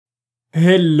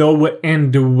Hello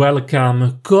and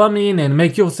welcome. Come in and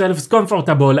make yourselves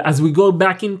comfortable as we go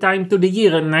back in time to the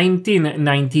year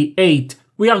 1998.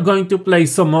 We are going to play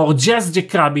some more Jazz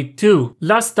Jackrabbit 2.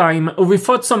 Last time, we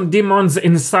fought some demons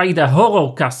inside a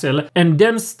horror castle and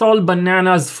then stole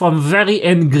bananas from very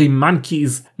angry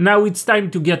monkeys. Now it's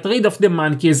time to get rid of the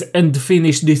monkeys and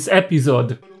finish this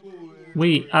episode.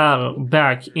 We are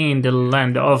back in the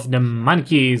land of the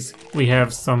monkeys. We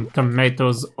have some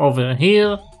tomatoes over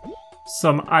here.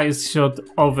 Some ice shot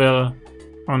over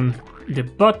on the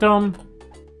bottom.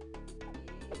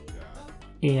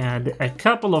 And a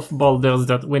couple of boulders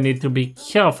that we need to be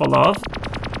careful of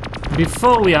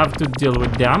before we have to deal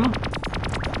with them.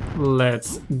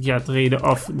 Let's get rid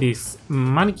of this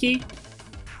monkey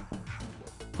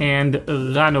and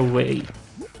run away.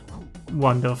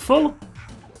 Wonderful.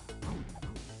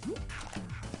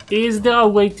 Is there a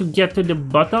way to get to the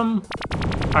bottom?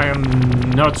 I am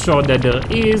not sure that there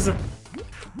is.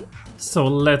 So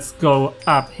let's go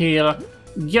up here,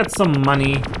 get some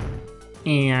money,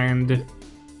 and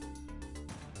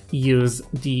use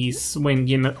the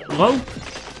swinging rope.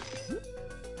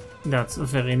 That's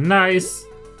very nice.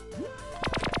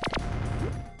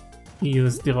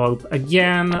 Use the rope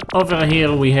again. Over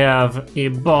here we have a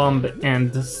bomb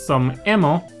and some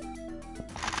ammo.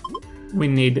 We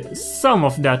need some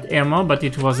of that ammo, but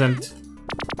it wasn't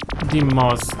the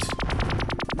most...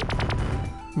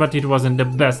 But it wasn't the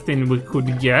best thing we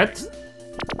could get.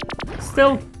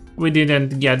 Still, we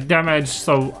didn't get damage,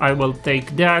 so I will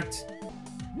take that.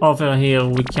 Over here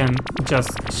we can just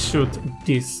shoot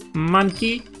this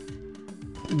monkey.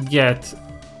 Get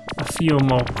a few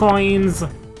more coins.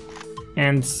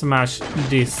 And smash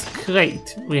this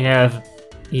crate. We have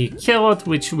a carrot,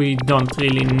 which we don't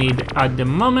really need at the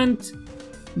moment.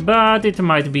 But it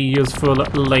might be useful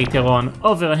later on.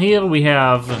 Over here we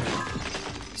have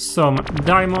some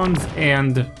diamonds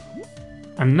and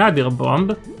another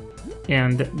bomb.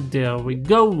 And there we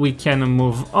go, we can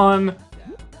move on.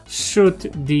 Shoot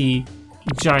the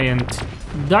giant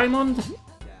diamond.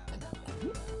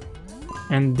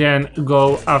 And then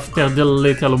go after the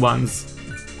little ones.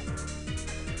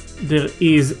 There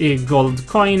is a gold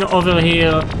coin over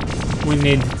here. We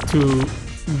need to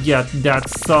get that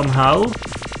somehow.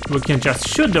 We can just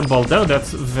shoot the boulder,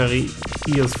 that's very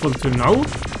useful to know.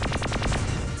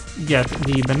 Get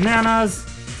the bananas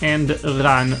and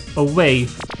run away.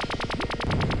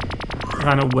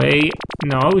 Run away.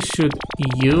 No, shoot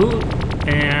you.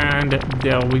 And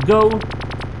there we go.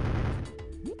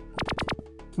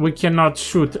 We cannot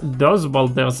shoot those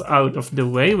boulders out of the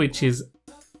way, which is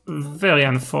very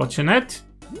unfortunate.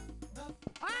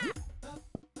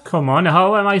 Come on,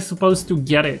 how am I supposed to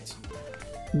get it?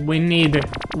 We need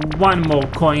one more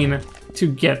coin to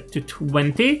get to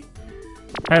 20.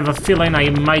 I have a feeling I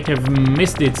might have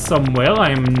missed it somewhere.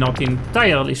 I am not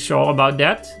entirely sure about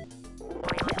that.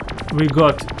 We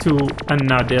got to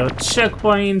another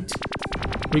checkpoint.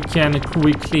 We can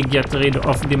quickly get rid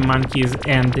of the monkeys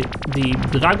and the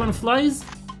dragonflies.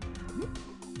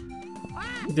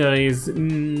 There is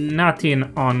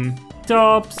nothing on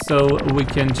top, so we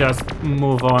can just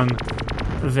move on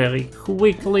very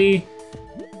quickly.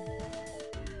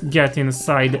 Get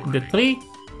inside the tree.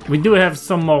 We do have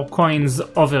some more coins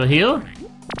over here,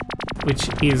 which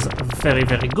is very,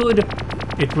 very good.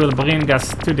 It will bring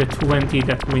us to the 20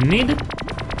 that we need.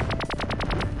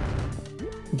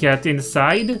 Get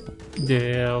inside.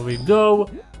 There we go.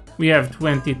 We have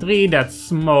 23,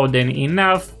 that's more than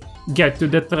enough. Get to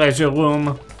the treasure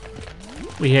room.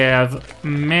 We have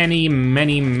many,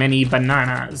 many, many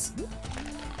bananas.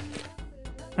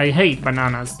 I hate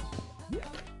bananas.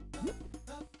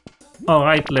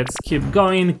 Alright, let's keep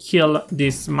going. Kill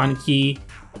this monkey.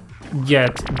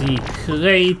 Get the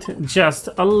crate. Just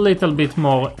a little bit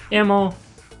more ammo.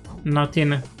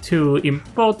 Nothing too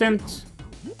important.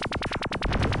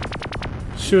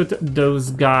 Shoot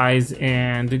those guys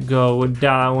and go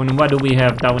down. What do we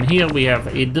have down here? We have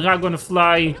a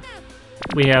dragonfly.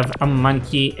 We have a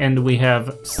monkey and we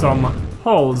have some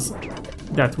holes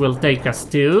that will take us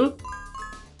to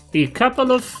a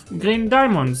couple of green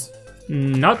diamonds.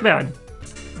 Not bad.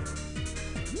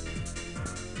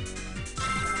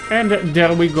 And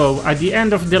there we go, at the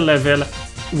end of the level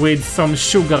with some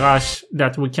sugar rush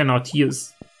that we cannot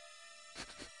use.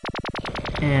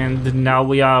 And now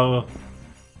we are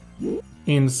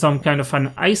in some kind of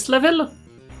an ice level.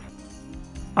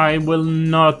 I will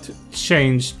not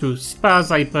change to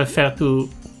Spaz. I prefer to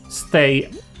stay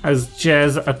as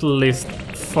Jazz, at least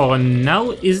for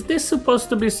now. Is this supposed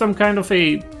to be some kind of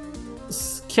a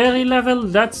scary level?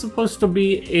 That's supposed to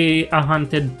be a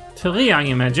haunted tree, I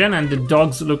imagine, and the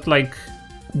dogs look like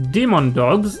demon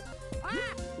dogs.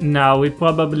 Now we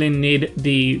probably need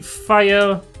the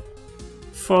fire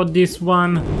for this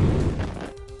one.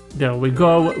 There we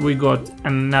go, we got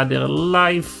another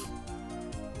life.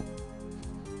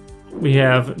 We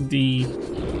have the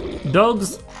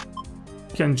dogs,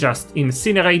 can just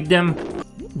incinerate them.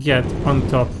 Get on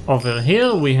top over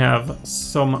here, we have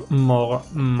some more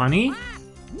money.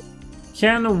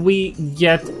 Can we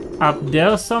get up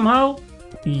there somehow?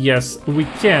 Yes, we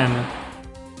can.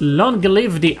 Long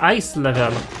live the ice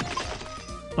level.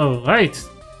 Alright,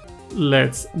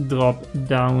 let's drop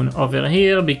down over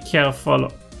here. Be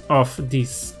careful of these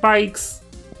spikes.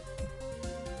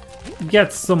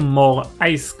 Get some more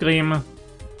ice cream.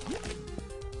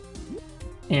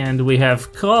 And we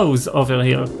have crows over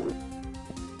here.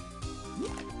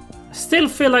 Still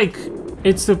feel like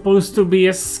it's supposed to be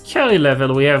a scary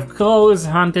level. We have crows,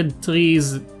 haunted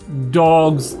trees,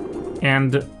 dogs,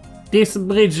 and this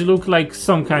bridge looks like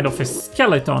some kind of a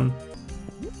skeleton.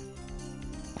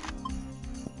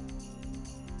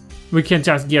 We can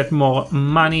just get more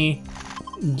money,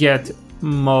 get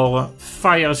more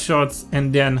fire shots,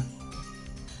 and then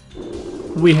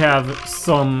we have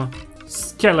some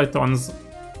skeletons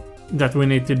that we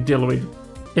need to deal with.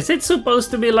 Is it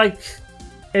supposed to be like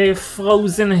a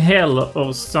frozen hell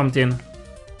or something?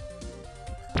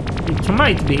 It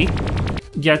might be.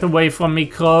 Get away from me,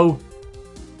 crow.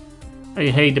 I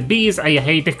hate the bees, I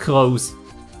hate the crows.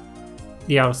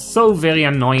 They are so very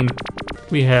annoying.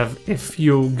 We have a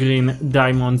few green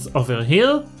diamonds over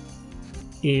here.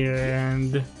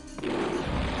 And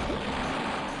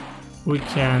we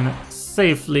can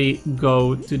safely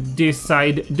go to this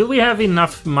side. Do we have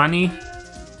enough money?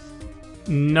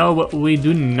 No, we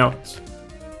do not.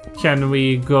 Can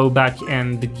we go back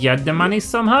and get the money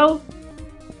somehow?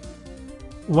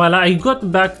 Well, I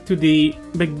got back to the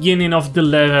beginning of the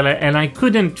level and I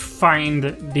couldn't find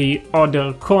the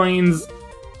other coins,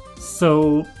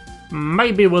 so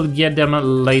maybe we'll get them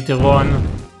later on.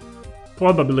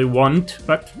 Probably won't,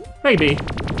 but maybe.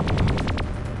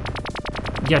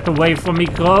 Get away from me,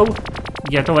 crow.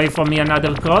 Get away from me,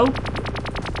 another crow.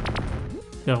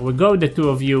 There we go, the two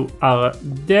of you are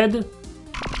dead.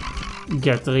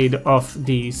 Get rid of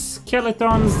the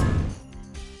skeletons.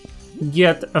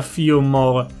 Get a few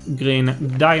more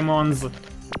green diamonds.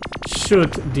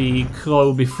 Shoot the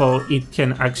crow before it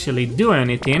can actually do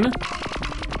anything.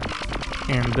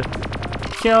 And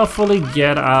carefully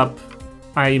get up.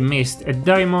 I missed a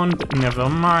diamond, never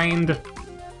mind.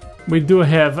 We do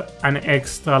have an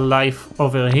extra life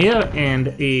over here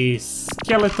and a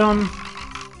skeleton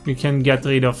we can get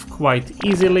rid of quite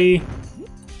easily.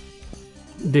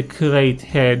 The crate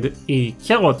had a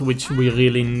carrot, which we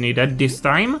really needed this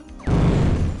time.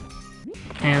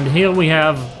 And here we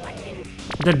have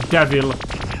the devil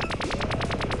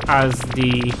as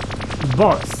the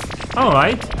boss.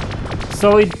 Alright,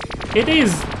 so it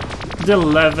is the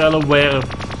level where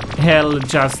hell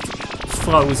just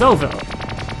froze over.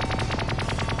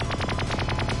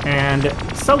 And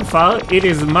so far it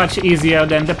is much easier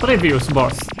than the previous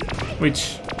boss,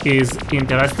 which is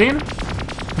interesting.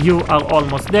 You are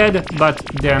almost dead, but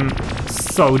then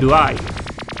so do I.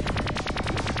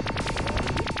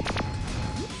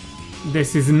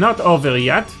 This is not over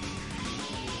yet.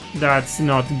 That's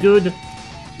not good.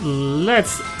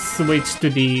 Let's switch to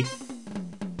the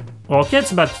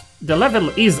rockets, but the level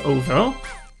is over.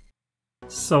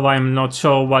 So I'm not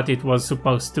sure what it was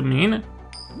supposed to mean.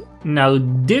 Now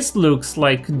this looks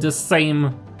like the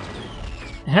same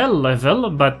hell level,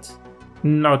 but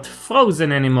not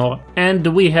frozen anymore. And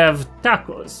we have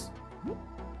tacos.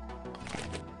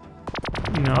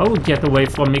 No, get away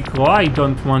from me, crow. I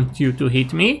don't want you to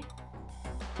hit me.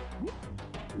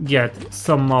 Get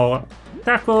some more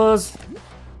tacos.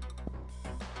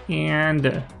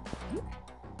 And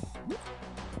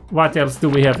what else do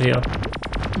we have here?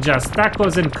 Just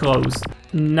tacos and crows.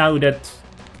 Now that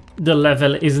the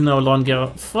level is no longer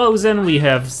frozen, we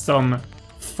have some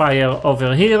fire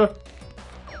over here.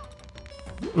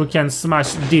 We can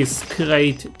smash this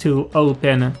crate to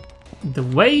open the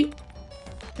way.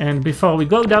 And before we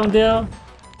go down there,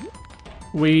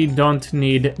 we don't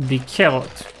need the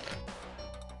carrot.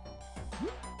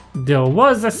 There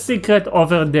was a secret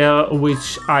over there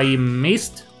which I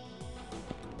missed.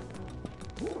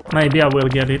 Maybe I will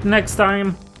get it next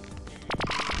time.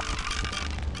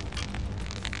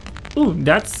 Ooh,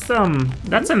 that's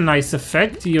a nice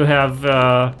effect. You have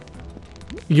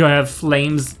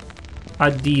flames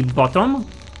at the bottom.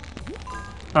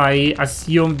 I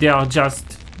assume they are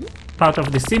just part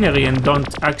of the scenery and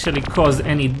don't actually cause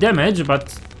any damage,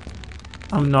 but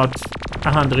I'm not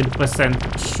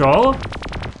 100% sure.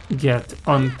 Get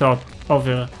on top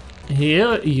over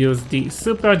here, use the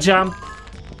super jump,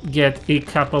 get a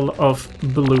couple of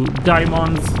blue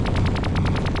diamonds.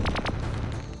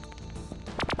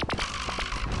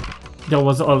 There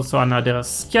was also another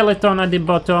skeleton at the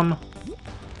bottom.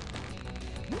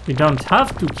 We don't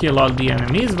have to kill all the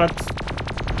enemies, but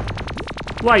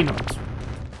why not?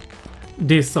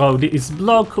 This road is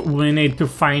blocked. We need to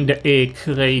find a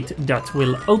crate that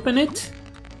will open it.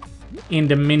 In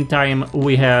the meantime,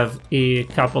 we have a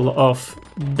couple of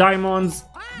diamonds.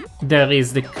 There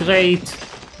is the crate.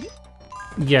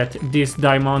 Get this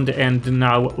diamond and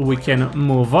now we can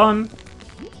move on.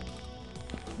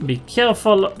 Be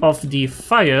careful of the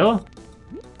fire.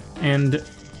 And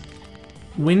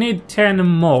we need 10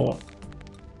 more.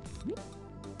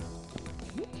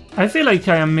 I feel like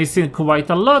I am missing quite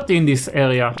a lot in this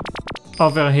area.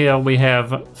 Over here we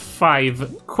have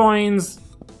 5 coins.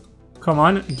 Come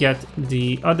on, get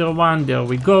the other one. There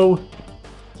we go.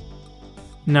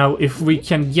 Now if we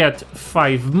can get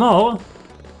 5 more,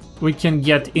 we can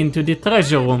get into the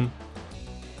treasure room.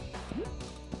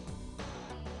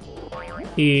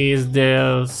 Is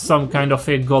there some kind of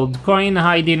a gold coin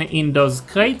hiding in those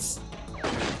crates?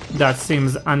 That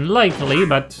seems unlikely,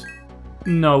 but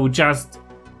no, just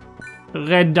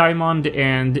red diamond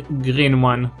and green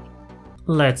one.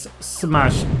 Let's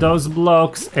smash those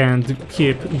blocks and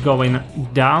keep going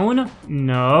down.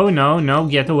 No, no, no,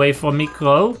 get away from me,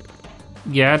 crow.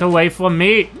 Get away from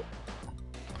me.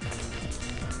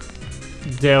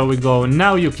 There we go,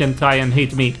 now you can try and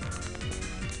hit me.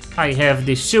 I have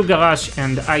the sugar rush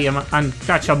and I am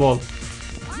untouchable.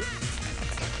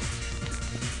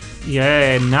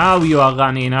 Yeah, now you are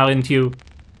running, aren't you?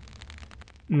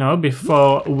 No,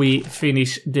 before we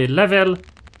finish the level,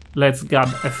 let's grab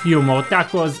a few more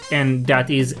tacos and that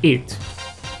is it.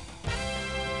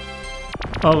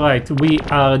 Alright, we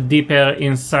are deeper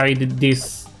inside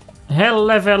this hell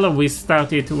level. We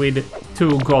started with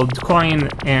 2 gold coin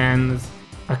and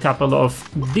a couple of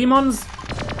demons.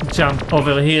 Jump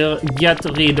over here, get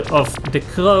rid of the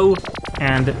crow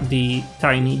and the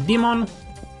tiny demon.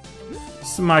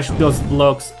 Smash those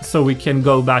blocks so we can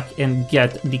go back and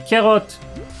get the carrot.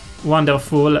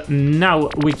 Wonderful, now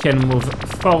we can move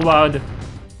forward.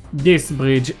 This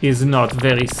bridge is not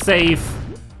very safe.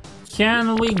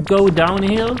 Can we go down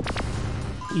here?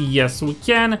 Yes, we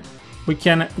can. We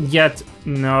can get...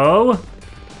 no.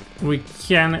 We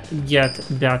can get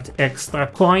that extra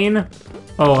coin.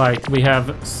 Alright, we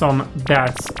have some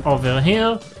bats over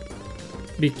here.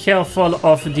 Be careful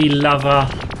of the lava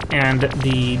and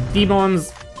the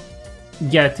demons.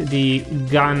 Get the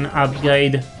gun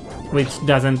upgrade, which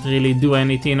doesn't really do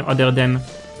anything other than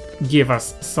give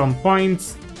us some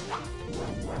points.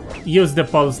 Use the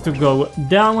poles to go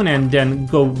down and then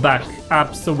go back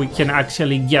up so we can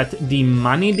actually get the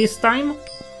money this time.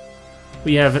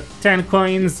 We have 10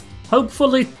 coins.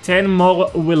 Hopefully 10 more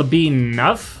will be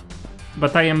enough,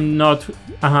 but I am not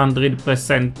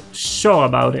 100% sure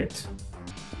about it.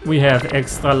 We have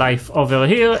extra life over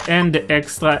here and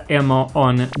extra ammo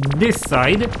on this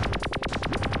side.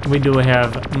 We do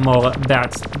have more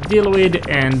bats to deal with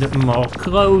and more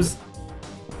crows.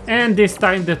 And this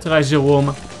time the treasure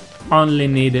room only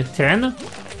need 10.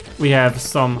 We have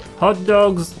some hot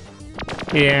dogs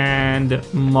and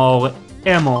more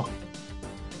ammo.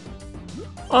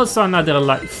 Also another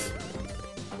life,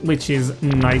 which is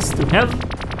nice to have.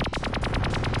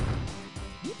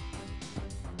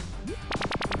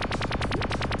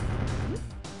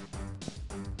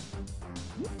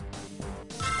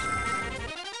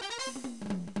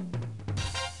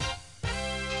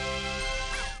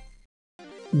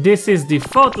 This is the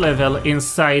 4th level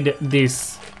inside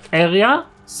this area,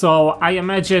 so I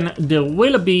imagine there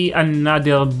will be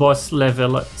another boss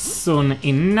level soon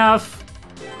enough.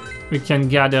 We can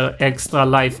gather extra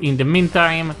life in the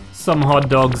meantime, some hot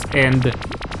dogs and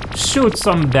shoot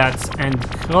some bats and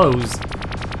crows.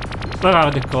 Where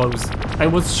are the crows? I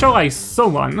was sure I saw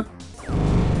one.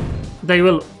 They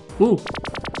will... ooh.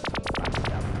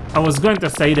 I was going to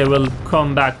say they will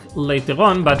come back later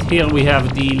on, but here we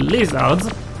have the lizards.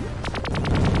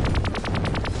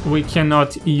 We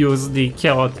cannot use the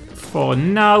carrot for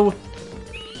now,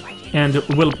 and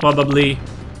we'll probably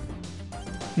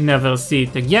never see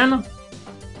it again.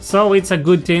 So it's a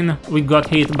good thing we got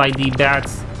hit by the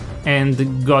bats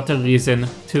and got a reason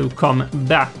to come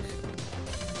back.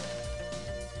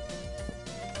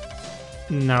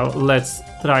 Now let's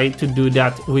try to do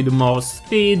that with more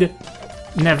speed.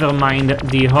 Never mind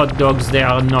the hot dogs, they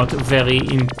are not very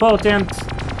important.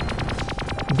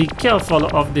 Be careful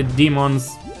of the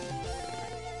demons.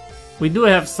 We do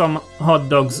have some hot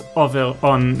dogs over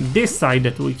on this side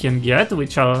that we can get,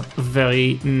 which are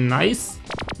very nice.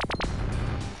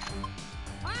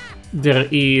 There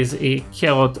is a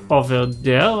carrot over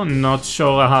there, not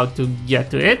sure how to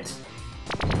get to it,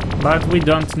 but we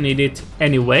don't need it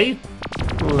anyway.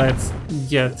 Let's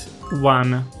get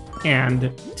 1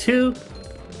 and 2.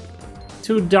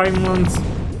 2 diamonds,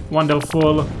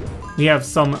 wonderful. We have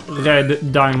some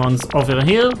red diamonds over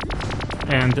here,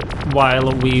 and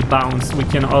while we bounce we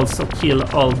can also kill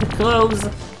all the crows.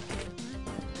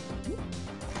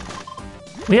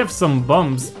 We have some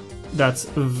bombs, that's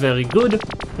very good.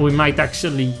 We might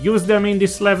actually use them in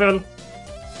this level.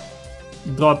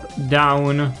 Drop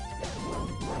down.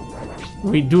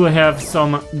 We do have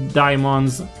some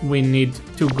diamonds, we need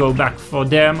to go back for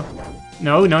them.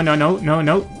 No, no, no, no, no,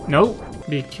 no, no.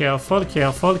 Be careful,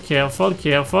 careful, careful,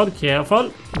 careful,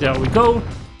 careful. There we go.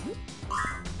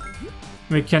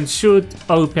 We can shoot,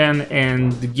 open,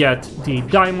 and get the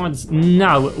diamonds.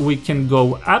 Now we can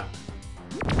go up.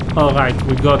 Alright,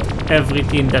 we got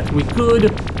everything that we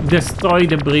could. Destroy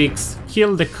the bricks,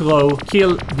 kill the crow,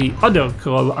 kill the other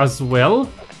crow as well.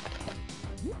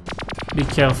 Be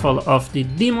careful of the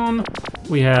demon.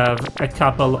 We have a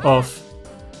couple of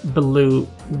blue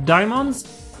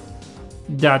diamonds.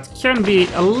 That can be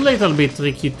a little bit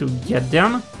tricky to get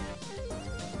them.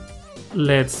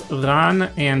 Let's run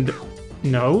and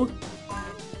no.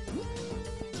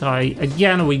 Try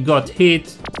again, we got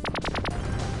hit.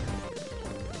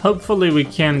 Hopefully we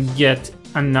can get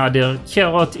another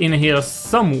carrot in here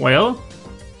somewhere.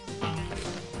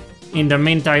 In the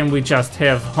meantime we just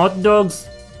have hot dogs,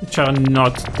 which are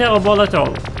not terrible at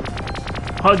all.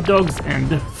 Hot dogs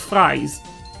and fries.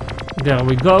 There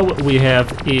we go, we have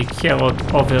a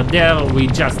carrot over there, we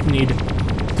just need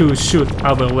to shoot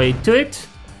our way to it.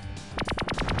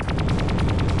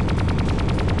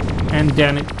 And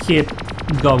then keep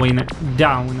going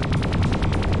down.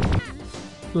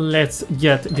 Let's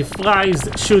get the fries,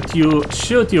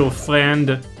 shoot your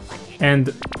friend,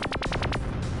 and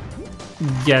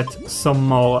get some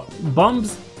more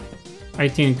bombs. I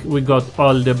think we got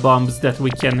all the bombs that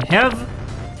we can have.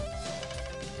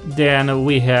 Then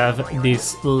we have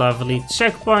this lovely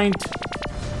checkpoint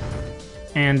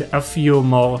and a few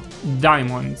more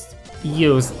diamonds.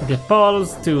 Use the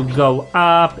poles to go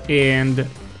up, and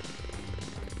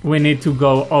we need to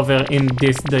go over in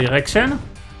this direction.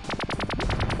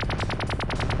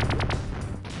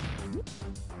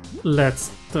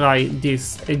 Let's try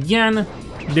this again.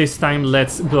 This time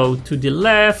let's go to the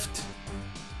left.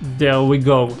 There we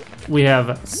go. We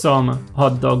have some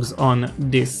hot dogs on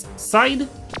this side.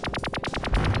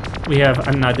 We have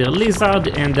another lizard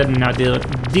and another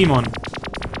demon.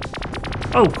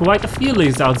 Oh, quite a few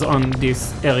lizards on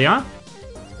this area.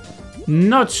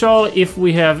 Not sure if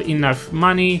we have enough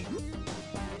money.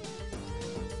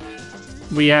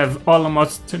 We have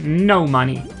almost no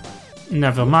money.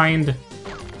 Never mind.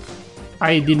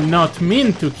 I did not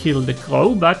mean to kill the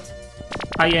crow, but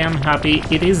I am happy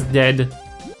it is dead.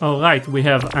 Alright, we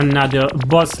have another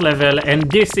boss level, and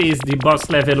this is the boss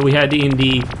level we had in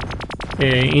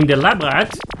the lab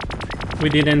rat. We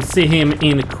didn't see him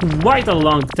in quite a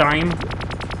long time.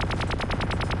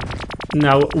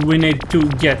 Now we need to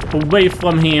get away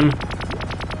from him,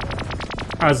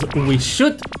 as we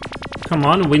should. Come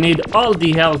on, we need all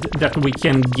the health that we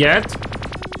can get.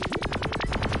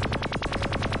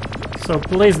 So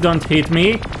please don't hit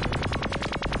me.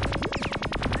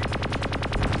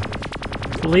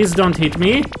 Please don't hit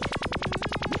me.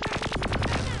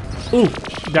 Ooh,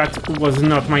 that was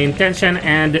not my intention.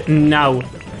 And now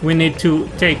we need to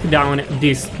take down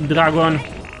this dragon.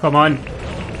 Come on.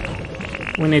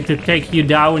 We need to take you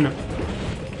down.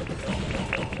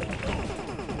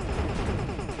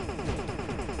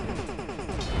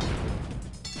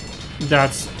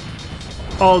 That's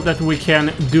all that we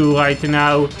can do right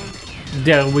now.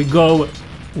 There we go.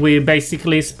 We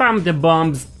basically spammed the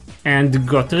bombs and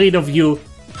got rid of you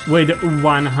with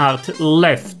 1 heart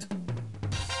left.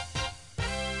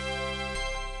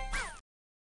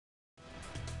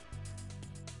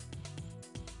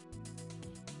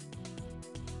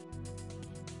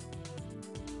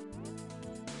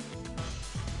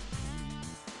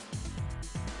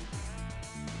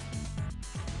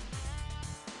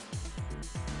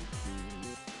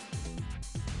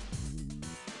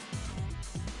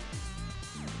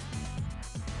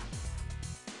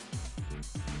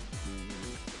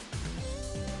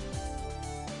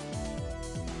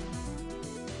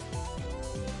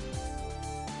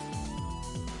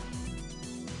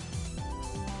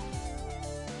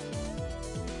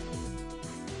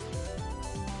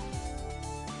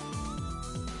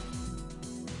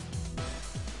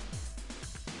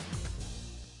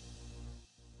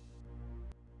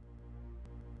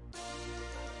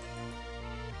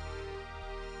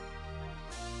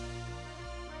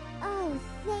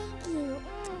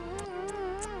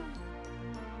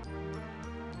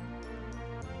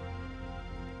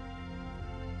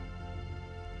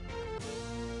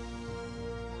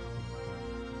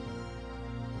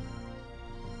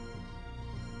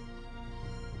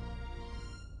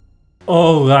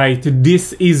 Alright,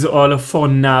 this is all for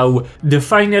now. The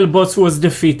final boss was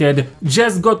defeated,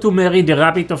 Jazz got to marry the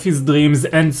rabbit of his dreams,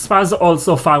 and Spaz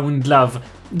also found love.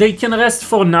 They can rest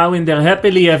for now in their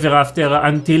happily ever after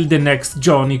until the next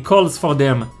journey calls for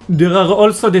them. There are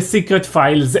also the secret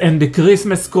files and the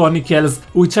Christmas Chronicles,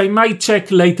 which I might check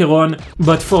later on,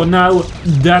 but for now,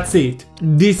 that's it.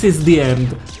 This is the end.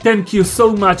 Thank you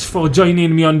so much for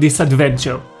joining me on this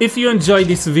adventure. If you enjoyed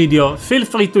this video, feel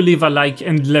free to leave a like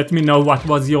and let me know what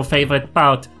was your favorite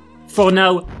part. For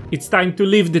now, it's time to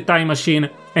leave the time machine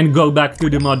and go back to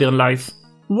the modern life.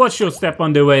 Watch your step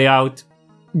on the way out.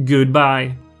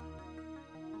 Goodbye.